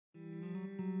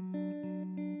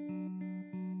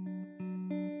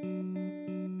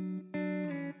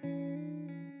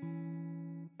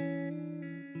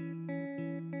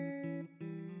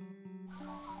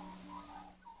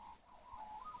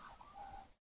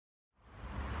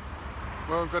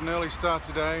Well, we've got an early start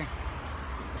today.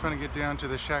 Trying to get down to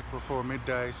the shack before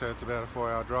midday, so it's about a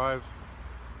 4-hour drive.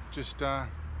 Just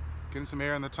getting some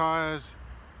air in the tyres,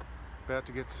 about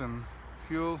to get some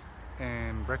fuel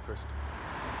and breakfast.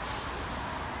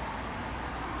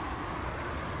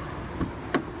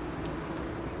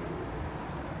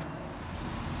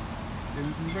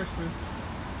 Getting some breakfast.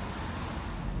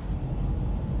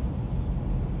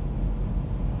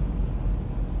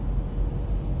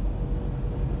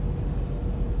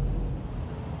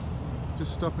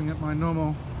 Just stopping at my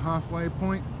normal halfway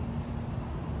point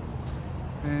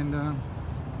and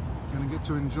going to get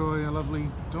to enjoy a lovely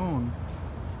dawn.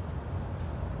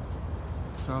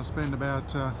 So I'll spend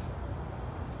about I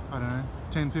don't know,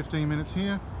 10-15 minutes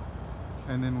here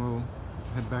and then we'll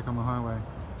head back on the highway.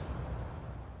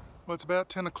 Well, it's about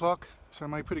 10 o'clock, so I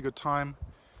made pretty good time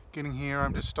getting here.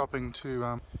 I'm just stopping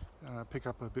to pick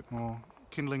up a bit more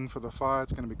kindling for the fire.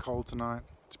 It's going to be cold tonight.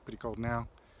 It's pretty cold now.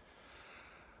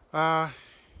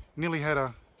 Nearly had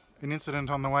an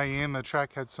incident on the way in. The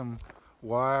track had some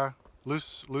wire,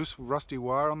 loose rusty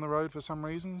wire on the road for some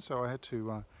reason, so I had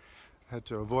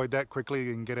to avoid that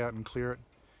quickly and get out and clear it.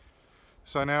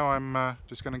 So now I'm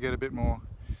just going to get a bit more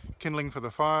kindling for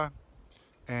the fire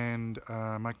and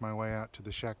make my way out to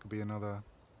the shack. It'll be another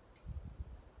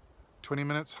 20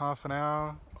 minutes, half an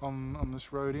hour on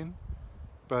this road in,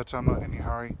 but I'm not in any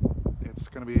hurry. It's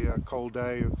going to be a cold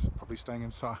day of probably staying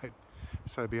inside,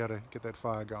 so I'll be able to get that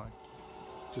fire going.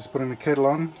 Just putting the kettle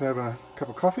on to have a cup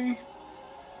of coffee,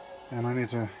 and I need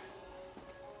to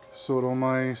sort all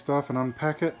my stuff and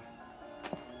unpack it.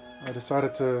 I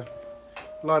decided to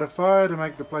light a fire to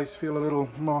make the place feel a little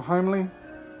more homely,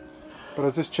 but I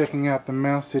was just checking out the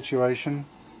mouse situation,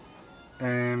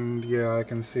 and yeah, I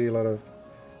can see a lot of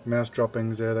mouse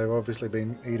droppings there. They've obviously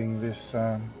been eating this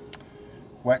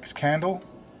wax candle,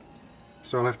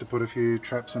 so I'll have to put a few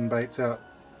traps and baits out.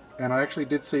 And I actually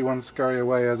did see one scurry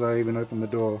away as I even opened the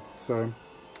door, so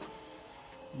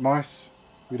mice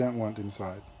we don't want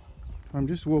inside. I'm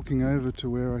just walking over to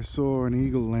where I saw an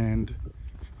eagle land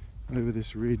over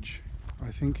this ridge. I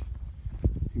think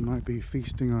he might be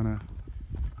feasting on a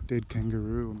dead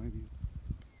kangaroo, or maybe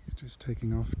he's just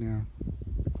taking off now.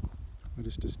 I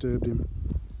just disturbed him.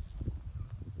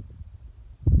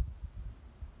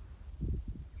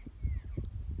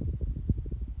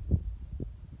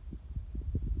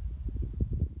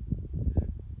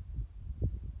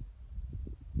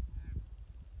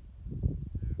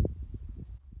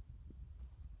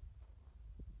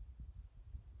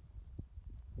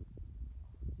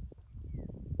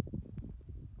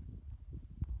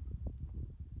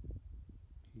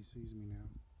 He sees me now.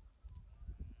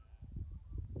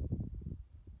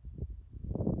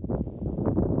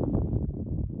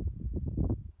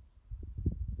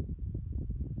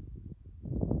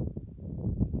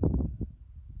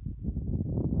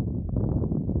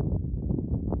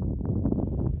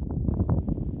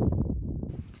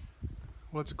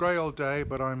 Well, it's a grey old day,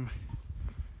 but I'm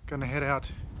going to head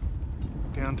out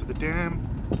down to the dam.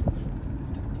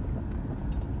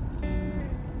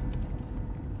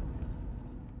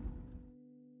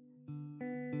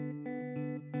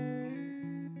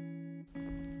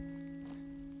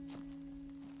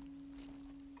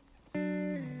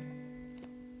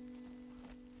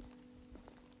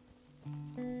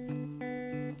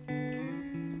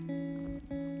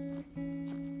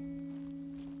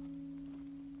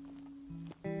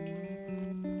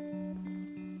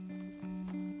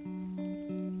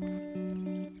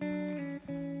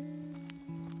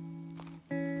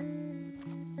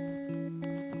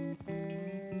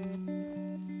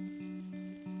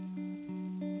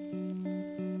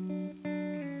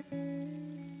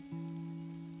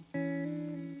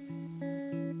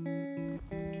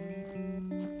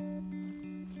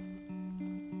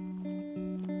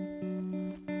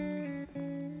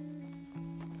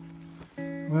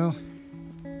 Well,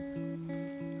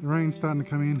 the rain's starting to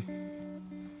come in,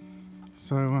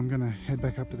 so I'm going to head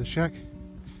back up to the shack,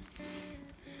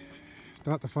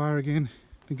 start the fire again,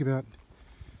 think about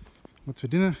what's for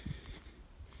dinner,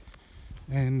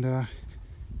 and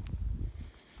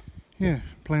yeah,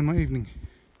 plan my evening.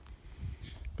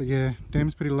 But yeah,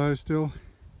 dam's pretty low still,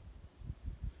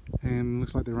 and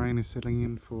looks like the rain is settling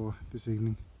in for this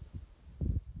evening.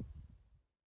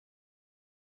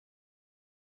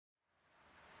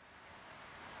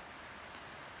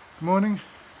 Good morning.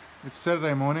 It's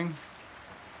Saturday morning.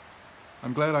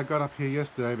 I'm glad I got up here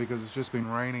yesterday because it's just been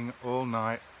raining all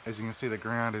night. As you can see, the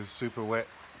ground is super wet.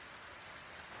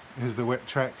 Here's the wet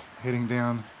track heading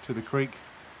down to the creek,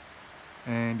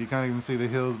 and you can't even see the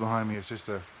hills behind me. It's just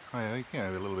a, oh yeah,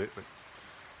 a little bit, but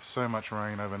so much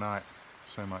rain overnight,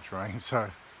 so much rain. So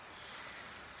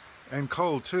And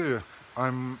cold too.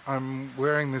 I'm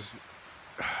wearing this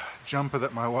jumper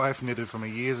that my wife knitted for me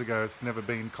years ago. It's never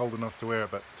been cold enough to wear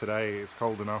it, but today it's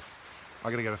cold enough. I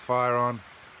gotta get a fire on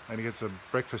and to get some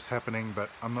breakfast happening, but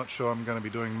I'm not sure I'm gonna be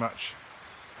doing much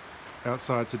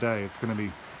outside today. It's gonna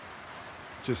be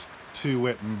just too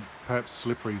wet and perhaps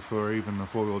slippery for even a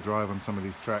four-wheel drive on some of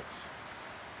these tracks.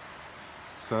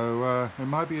 So it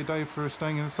might be a day for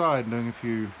staying inside and doing a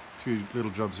few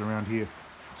little jobs around here.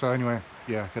 So anyway,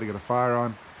 yeah, gotta get a fire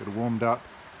on, get it warmed up,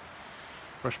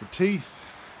 brush my teeth,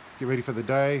 get ready for the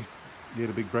day, get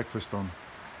a big breakfast on.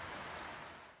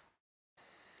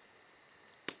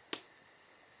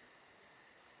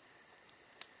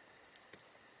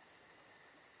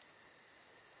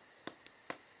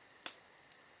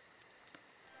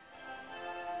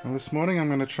 Well, this morning I'm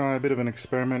going to try a bit of an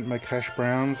experiment, make hash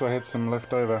browns. I had some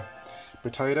leftover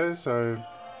potatoes, so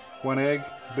 1 egg,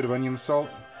 a bit of onion salt,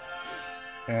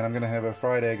 and I'm going to have a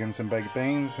fried egg and some baked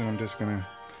beans, and I'm just going to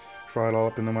fry it all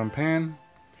up in the one pan.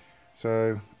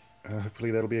 So hopefully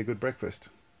that'll be a good breakfast.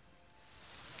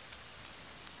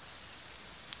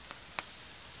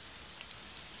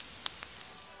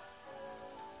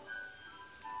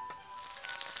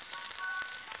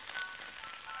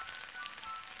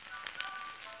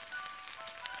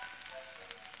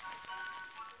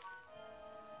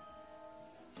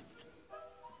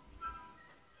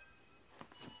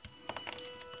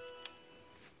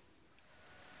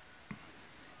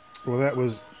 Well, that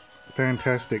was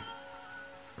fantastic.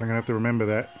 I'm gonna have to remember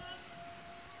that.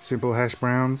 Simple hash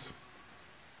browns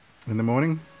in the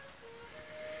morning.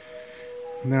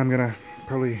 Now I'm gonna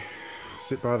probably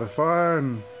sit by the fire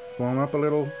and warm up a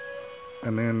little,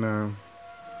 and then we'll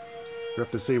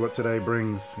have to see what today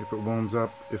brings. If it warms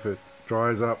up, if it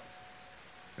dries up,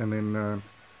 and then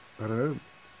I don't know,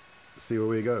 see where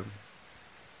we go.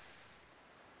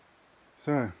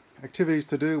 So, activities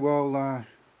to do while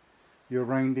you're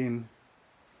reined in.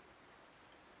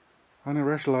 I'm going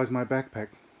to rationalise my backpack.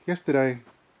 Yesterday,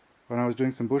 when I was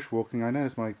doing some bushwalking, I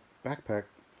noticed my backpack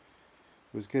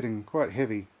was getting quite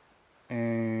heavy,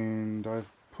 and I've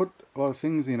put a lot of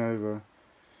things in over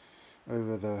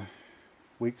the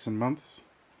weeks and months,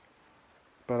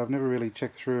 but I've never really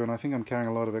checked through, and I think I'm carrying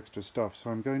a lot of extra stuff, so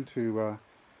I'm going to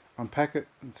unpack it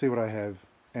and see what I have,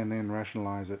 and then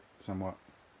rationalise it somewhat.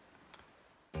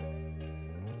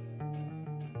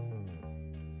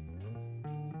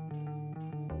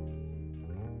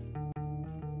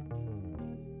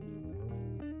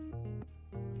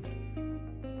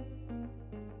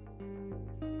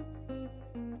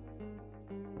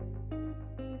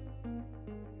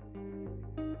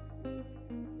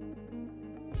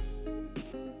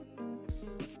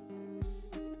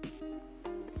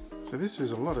 So this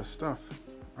is a lot of stuff.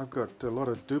 I've got a lot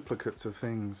of duplicates of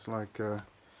things, like I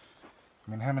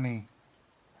mean, how many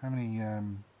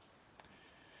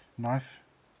knife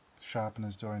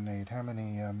sharpeners do I need? How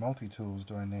many multi-tools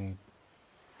do I need?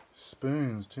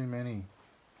 Spoons, too many.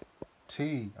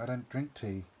 Tea, I don't drink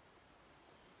tea.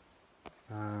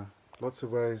 Lots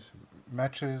of ways.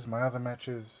 Matches, my other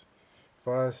matches,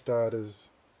 fire starters,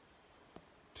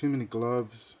 too many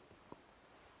gloves,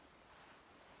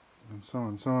 and so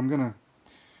on. So I'm going to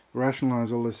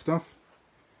rationalize all this stuff,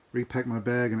 repack my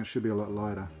bag, and it should be a lot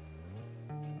lighter.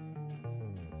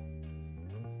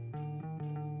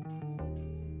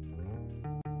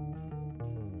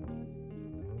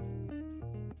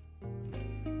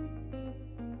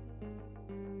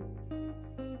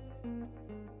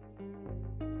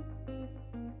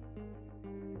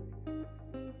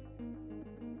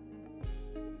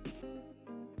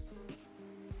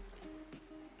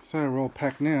 So we're all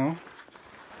packed now,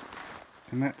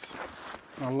 and that's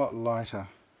a lot lighter,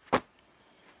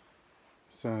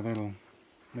 so that'll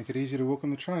make it easier to walk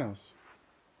on the trails.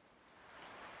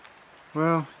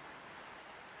 Well,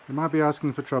 you might be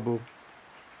asking for trouble,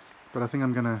 but I think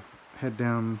I'm gonna head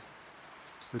down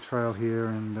the trail here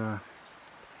and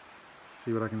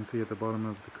see what I can see at the bottom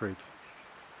of the creek.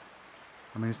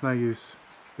 I mean, it's no use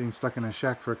being stuck in a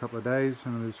shack for a couple of days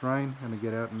under this rain. I'm gonna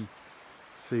get out and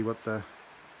see what the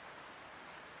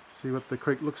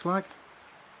creek looks like.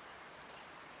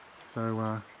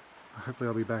 So hopefully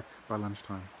I'll be back by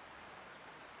lunchtime.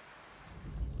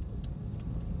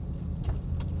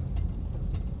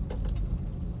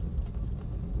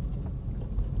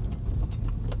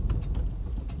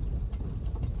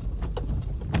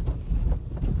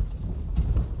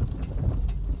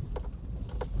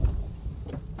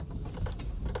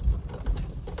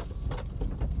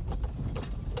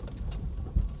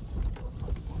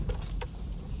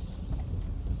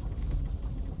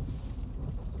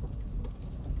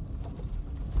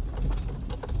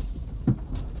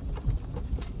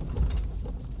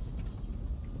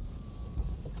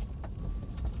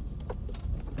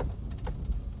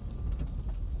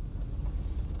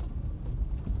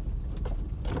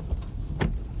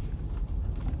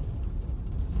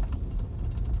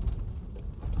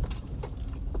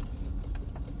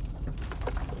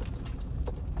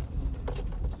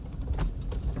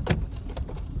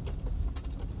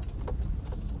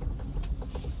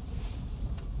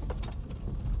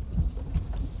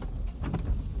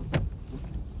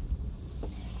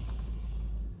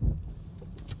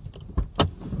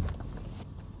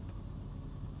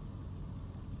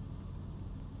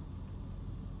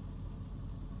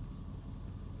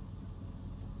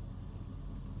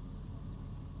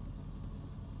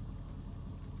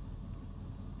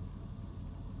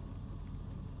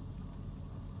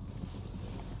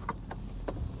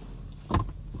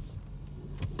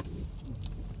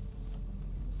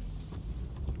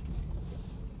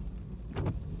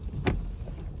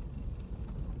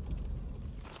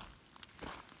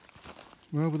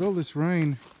 Well, with all this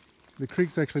rain, the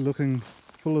creek's actually looking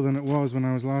fuller than it was when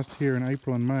I was last here in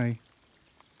April and May.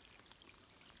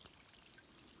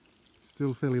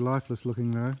 Still fairly lifeless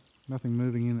looking though, nothing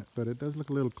moving in it, but it does look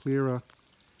a little clearer.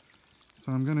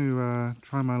 So I'm going to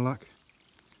try my luck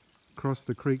across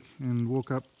the creek and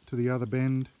walk up to the other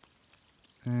bend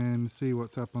and see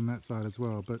what's up on that side as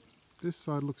well. But this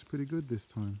side looks pretty good this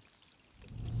time.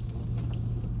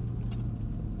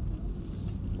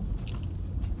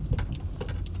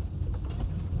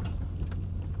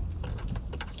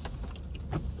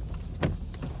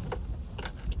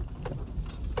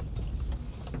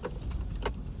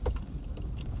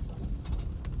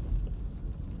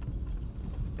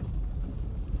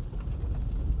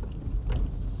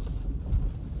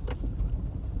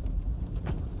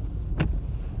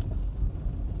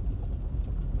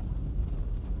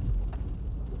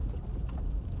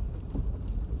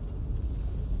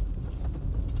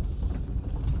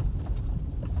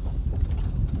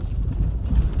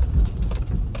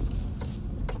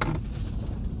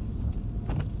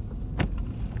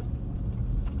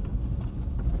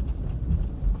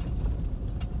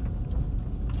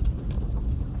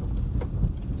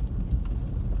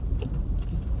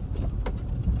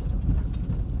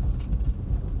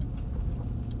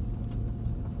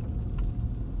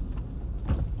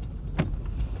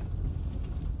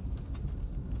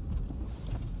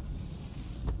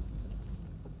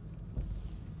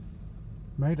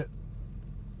 Made it.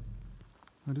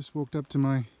 I just walked up to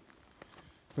my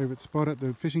favourite spot at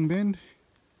the fishing bend.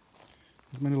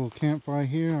 There's my little campfire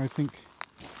here. I think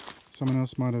someone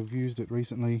else might have used it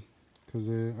recently because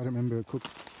I don't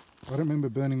remember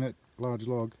burning that large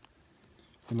log.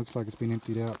 It looks like it's been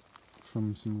emptied out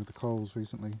from some of the coals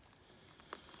recently.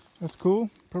 That's cool.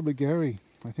 Probably Gary,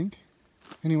 I think.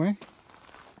 Anyway,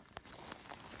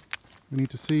 we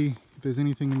need to see if there's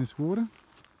anything in this water.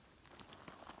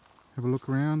 Have a look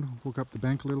around, walk up the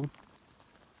bank a little,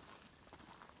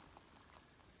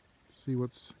 see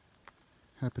what's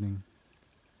happening.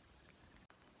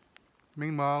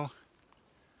 Meanwhile,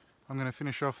 I'm going to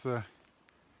finish off the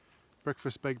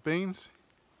breakfast baked beans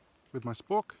with my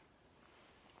spork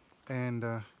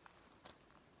and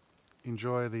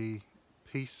enjoy the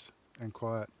peace and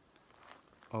quiet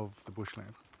of the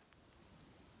bushland.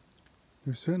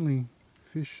 There's certainly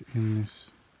fish in this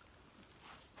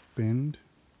bend.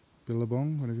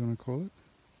 Billabong, whatever you want to call it.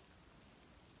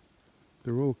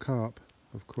 They're all carp,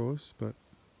 of course, but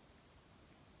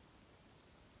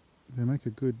they make a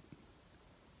good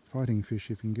fighting fish if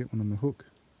you can get one on the hook.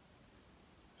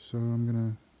 So I'm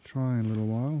going to try in a little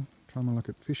while, try my luck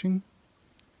at fishing,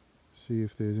 see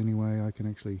if there's any way I can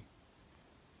actually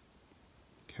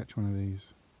catch one of these.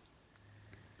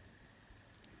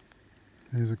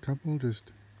 There's a couple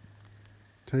just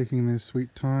taking their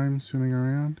sweet time swimming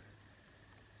around.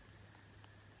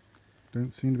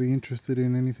 Don't seem to be interested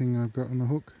in anything I've got on the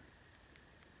hook.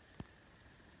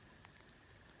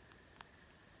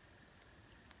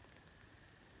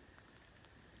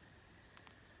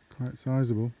 Quite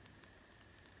sizable.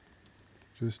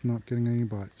 Just not getting any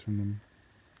bites from them.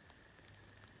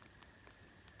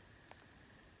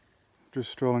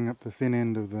 Just strolling up the thin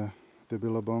end of the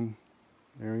billabong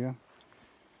area,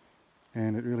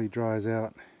 and it really dries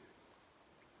out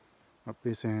up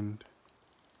this end.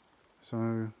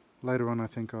 So later on I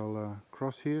think I'll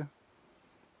cross here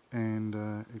and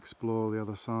explore the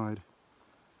other side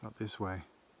up this way,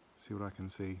 see what I can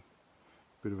see.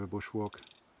 Bit of a bushwalk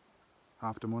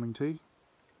after morning tea.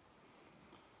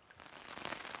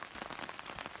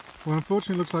 Well,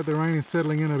 unfortunately it looks like the rain is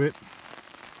settling in a bit.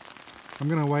 I'm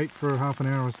going to wait for half an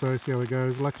hour or so, see how it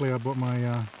goes. Luckily I bought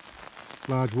my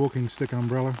large walking stick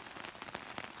umbrella,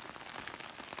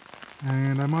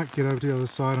 and I might get over to the other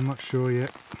side, I'm not sure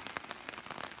yet.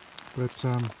 But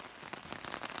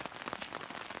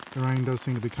the rain does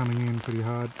seem to be coming in pretty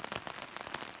hard.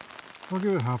 I'll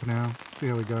give it half an hour, see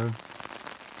how we go.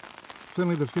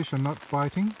 Certainly the fish are not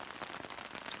biting,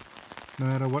 no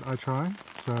matter what I try,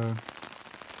 so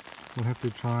we'll have to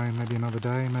try maybe another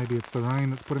day. Maybe it's the rain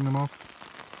that's putting them off.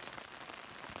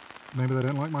 Maybe they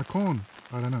don't like my corn,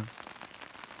 I don't know.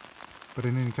 But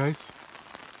in any case,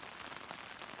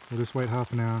 we'll just wait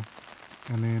half an hour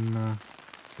and then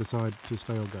decide to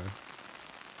stay or go.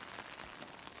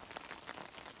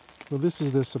 Well, this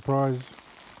is the surprise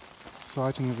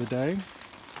sighting of the day.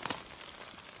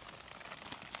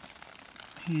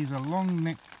 He's a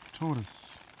long-necked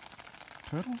tortoise.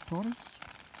 Tortoise?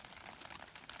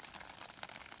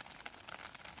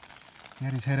 He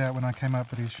had his head out when I came up,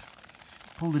 but he's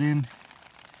pulled it in,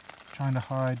 trying to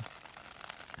hide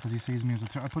because he sees me as a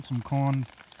threat. I put some corn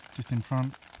just in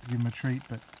front to give him a treat,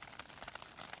 but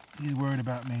he's worried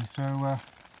about me, so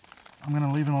I'm going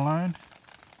to leave him alone.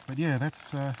 But yeah,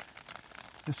 that's the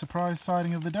surprise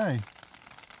sighting of the day.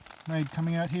 Made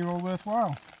coming out here all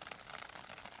worthwhile.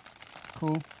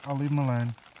 Cool, I'll leave him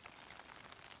alone.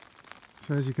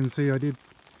 So as you can see, I did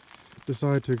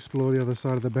decide to explore the other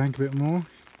side of the bank a bit more.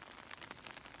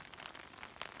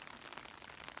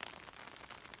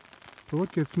 But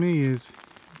what gets me is,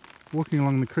 walking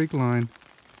along the creek line,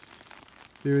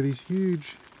 there are these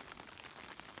huge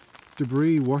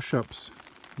debris wash-ups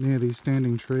near these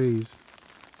standing trees,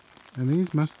 and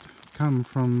these must come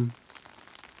from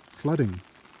flooding.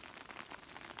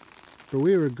 But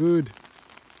we're a good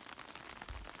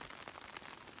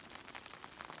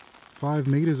 5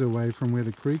 meters away from where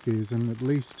the creek is, and at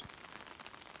least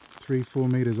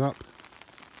 3-4 meters up.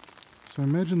 So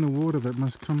imagine the water that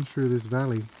must come through this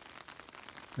valley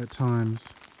at times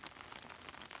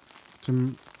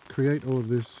to create all of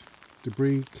this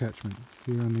debris catchment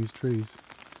here on these trees.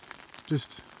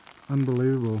 Just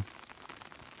unbelievable.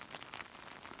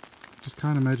 Just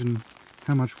can't imagine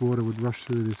how much water would rush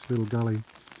through this little gully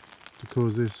to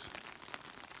cause this.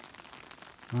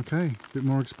 Okay, a bit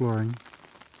more exploring.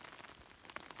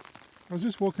 I was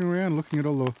just walking around looking at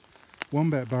all the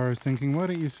wombat burrows thinking, why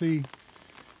don't you see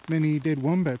many dead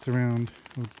wombats around,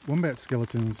 or wombat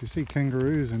skeletons? You see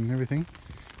kangaroos and everything.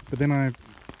 But then I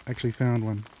actually found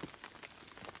one.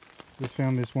 Just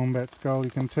found this wombat skull.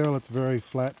 You can tell it's very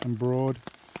flat and broad.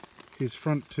 His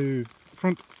front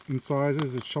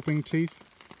incisors, its shopping teeth,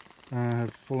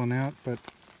 have fallen out, but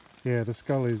yeah, the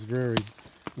skull is very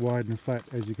wide and flat,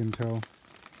 as you can tell.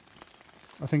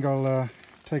 I think I'll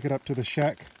take it up to the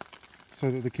shack so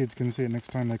that the kids can see it next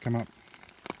time they come up.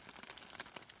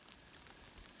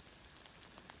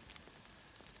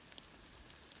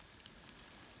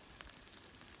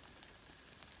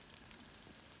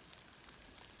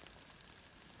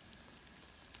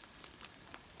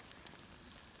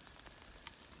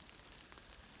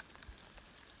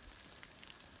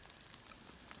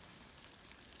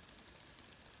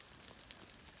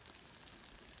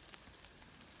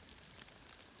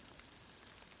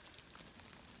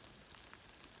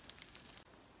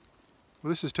 Well,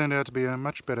 this has turned out to be a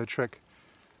much better trek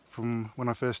from when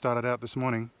I first started out this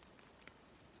morning.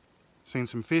 Seen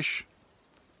some fish,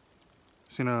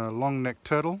 seen a long-necked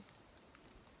turtle,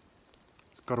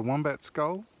 it's got a wombat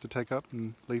skull to take up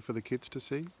and leave for the kids to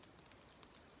see,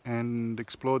 and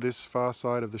explored this far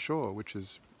side of the shore, which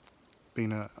has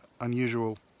been an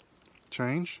unusual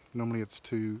change. Normally it's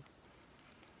too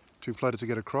flooded to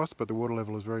get across, but the water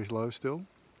level is very low still.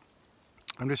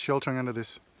 I'm just sheltering under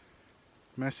this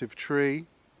massive tree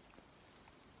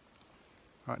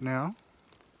right now,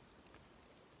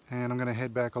 and I'm going to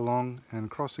head back along and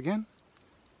cross again,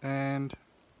 and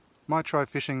might try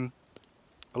fishing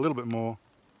a little bit more.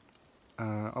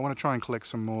 I want to try and collect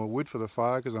some more wood for the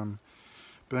fire because I'm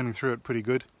burning through it pretty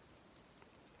good,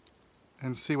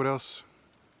 and see what else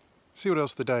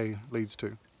the day leads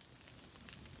to.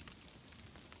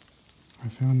 I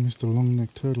found Mr.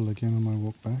 Long-necked Turtle again on my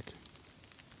walk back.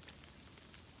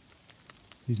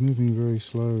 He's moving very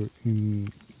slow in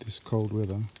this cold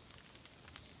weather,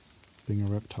 being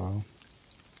a reptile.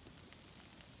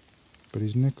 But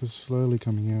his neck was slowly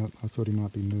coming out. I thought he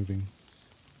might be moving.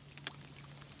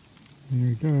 There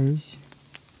he goes.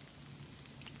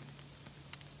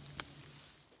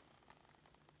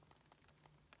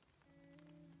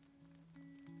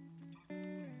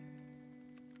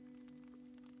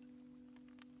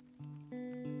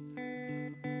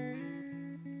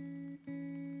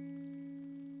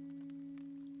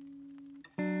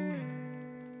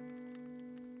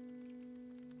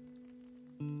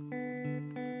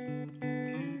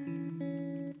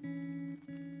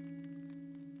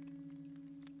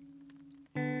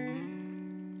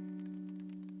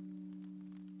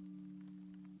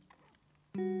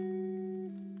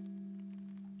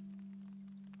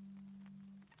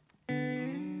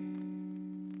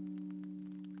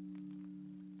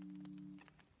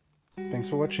 Thanks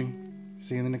for watching.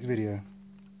 See you in the next video.